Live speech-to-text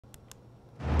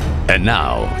And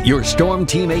now, your Storm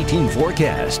Team 18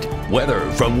 forecast. Weather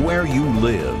from where you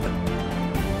live.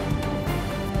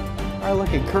 All right,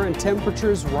 look at current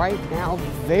temperatures right now.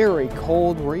 Very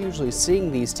cold. We're usually seeing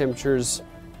these temperatures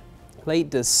late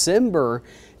December,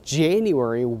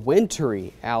 January,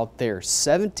 wintry out there.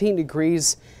 17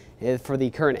 degrees for the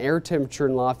current air temperature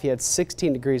in Lafayette,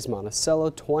 16 degrees Monticello,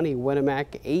 20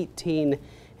 Winamac, 18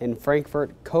 in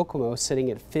Frankfort, Kokomo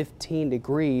sitting at 15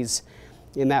 degrees.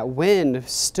 And that wind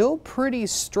still pretty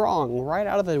strong right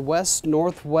out of the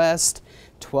west-northwest,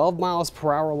 12 miles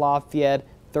per hour Lafayette,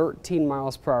 13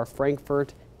 miles per hour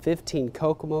Frankfort, 15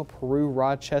 Kokomo, Peru,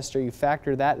 Rochester. You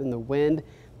factor that in the wind,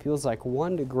 feels like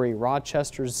 1 degree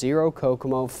Rochester, 0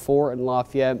 Kokomo, 4 in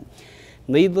Lafayette.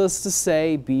 Needless to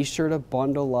say, be sure to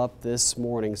bundle up this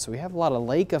morning. So we have a lot of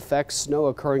lake effect snow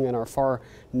occurring in our far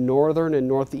northern and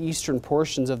northeastern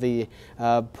portions of the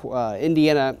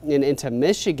Indiana and into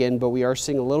Michigan, but we are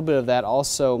seeing a little bit of that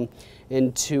also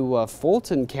into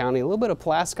Fulton County, a little bit of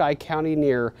Pulaski County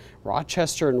near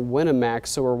Rochester and Winamac.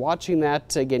 So we're watching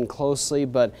that again closely,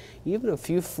 but even a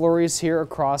few flurries here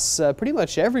across pretty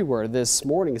much everywhere this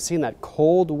morning. Seeing that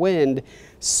cold wind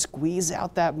squeeze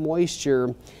out that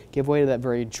moisture, give way to that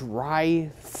very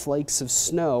dry flakes of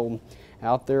snow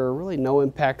out there. Really no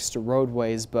impacts to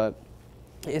roadways, but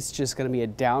it's just going to be a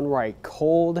downright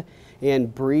cold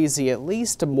and breezy, at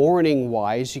least morning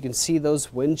wise. You can see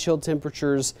those wind chill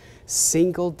temperatures,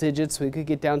 single digits. We could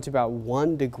get down to about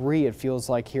 1 degree, it feels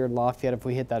like, here in Lafayette if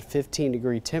we hit that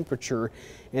 15-degree temperature,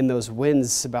 and those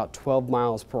winds about 12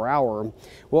 miles per hour.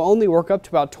 We'll only work up to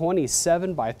about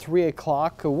 27 by 3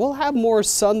 o'clock. We'll have more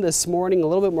sun this morning, a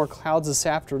little bit more clouds this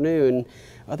afternoon.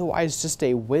 Otherwise, just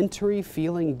a wintry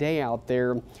feeling day out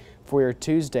there for your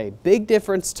Tuesday. Big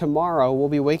difference tomorrow. We'll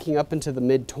be waking up into the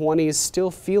mid-20s,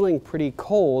 still feeling pretty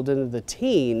cold into the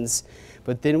teens,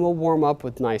 but then we'll warm up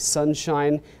with nice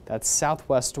sunshine. That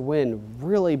southwest wind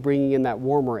really bringing in that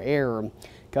warmer air.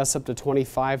 Gusts up to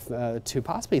 25 to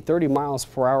possibly 30 miles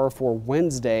per hour for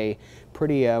Wednesday.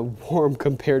 Pretty warm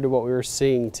compared to what we were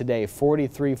seeing today.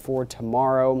 43 for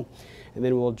tomorrow. And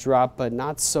then we'll drop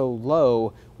not so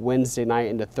low Wednesday night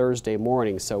into Thursday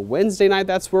morning. So Wednesday night,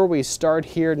 that's where we start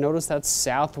here. Notice that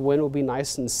south wind will be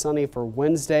nice and sunny for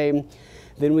Wednesday.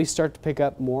 Then we start to pick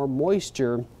up more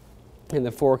moisture in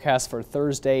the forecast for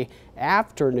Thursday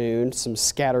afternoon, some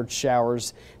scattered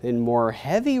showers, and more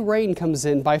heavy rain comes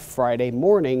in by Friday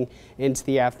morning into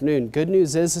the afternoon. Good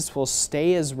news is this will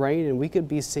stay as rain, and we could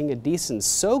be seeing a decent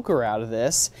soaker out of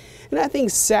this. And I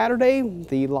think Saturday,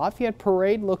 the Lafayette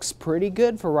Parade looks pretty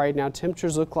good for right now.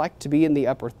 Temperatures look like to be in the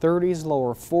upper 30s,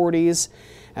 lower 40s.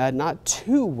 Not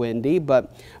too windy,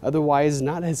 but otherwise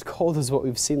not as cold as what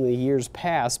we've seen in the years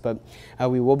past. But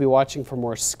we will be watching for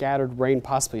more scattered rain,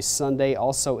 possibly Sunday,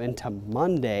 also into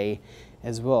Monday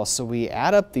as well. So we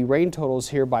add up the rain totals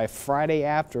here by Friday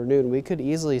afternoon. We could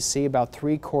easily see about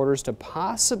 3/4 to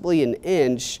possibly an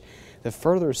inch. The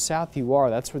further south you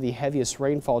are, that's where the heaviest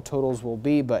rainfall totals will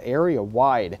be, but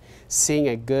area-wide, seeing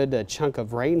a good chunk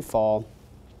of rainfall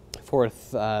for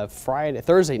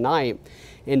Thursday night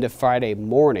into Friday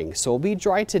morning. So it'll be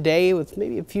dry today with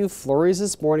maybe a few flurries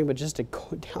this morning, but just a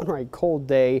downright cold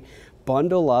day.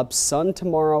 Bundle up. Sun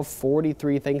tomorrow,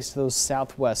 43 thanks to those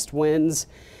southwest winds.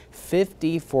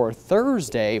 50 for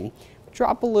Thursday.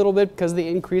 Drop a little bit because of the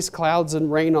increased clouds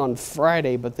and rain on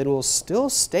Friday, but then we'll still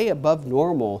stay above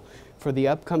normal for the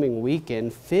upcoming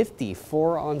weekend.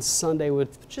 54 on Sunday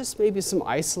with just maybe some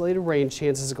isolated rain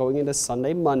chances going into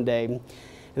Sunday, Monday.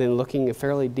 And then looking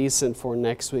fairly decent for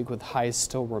next week with highs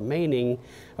still remaining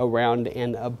around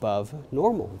and above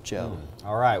normal, Joe.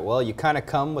 All right, well, you kind of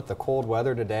come with the cold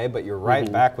weather today, but you're right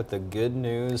back with the good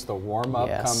news, the warm up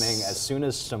coming as soon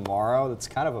as tomorrow. That's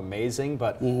kind of amazing,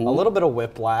 but a little bit of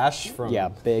whiplash from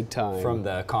big time from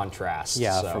the contrast.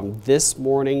 From this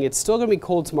morning. It's still going to be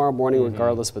cold tomorrow morning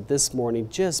regardless, but this morning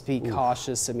just be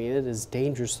cautious. I mean, it is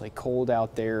dangerously cold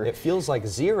out there. It feels like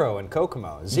 0 in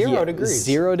Kokomo, 0 degrees.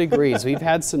 0 degrees. We've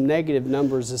had some negative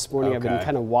numbers this morning. I've been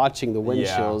kind of watching the wind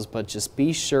chills, but just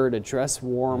be sure to dress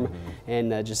warm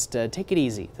and just take it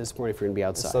easy this morning if you're going to be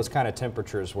outside. It's those kind of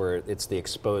temperatures where it's the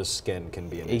exposed skin can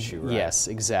be an issue, right? Yes,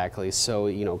 exactly. So,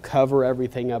 you know, cover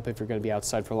everything up if you're going to be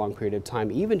outside for a long period of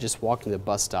time. Even just walking to the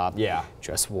bus stop,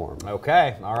 dress warm.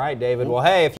 Okay. All right, David. Well, hey, if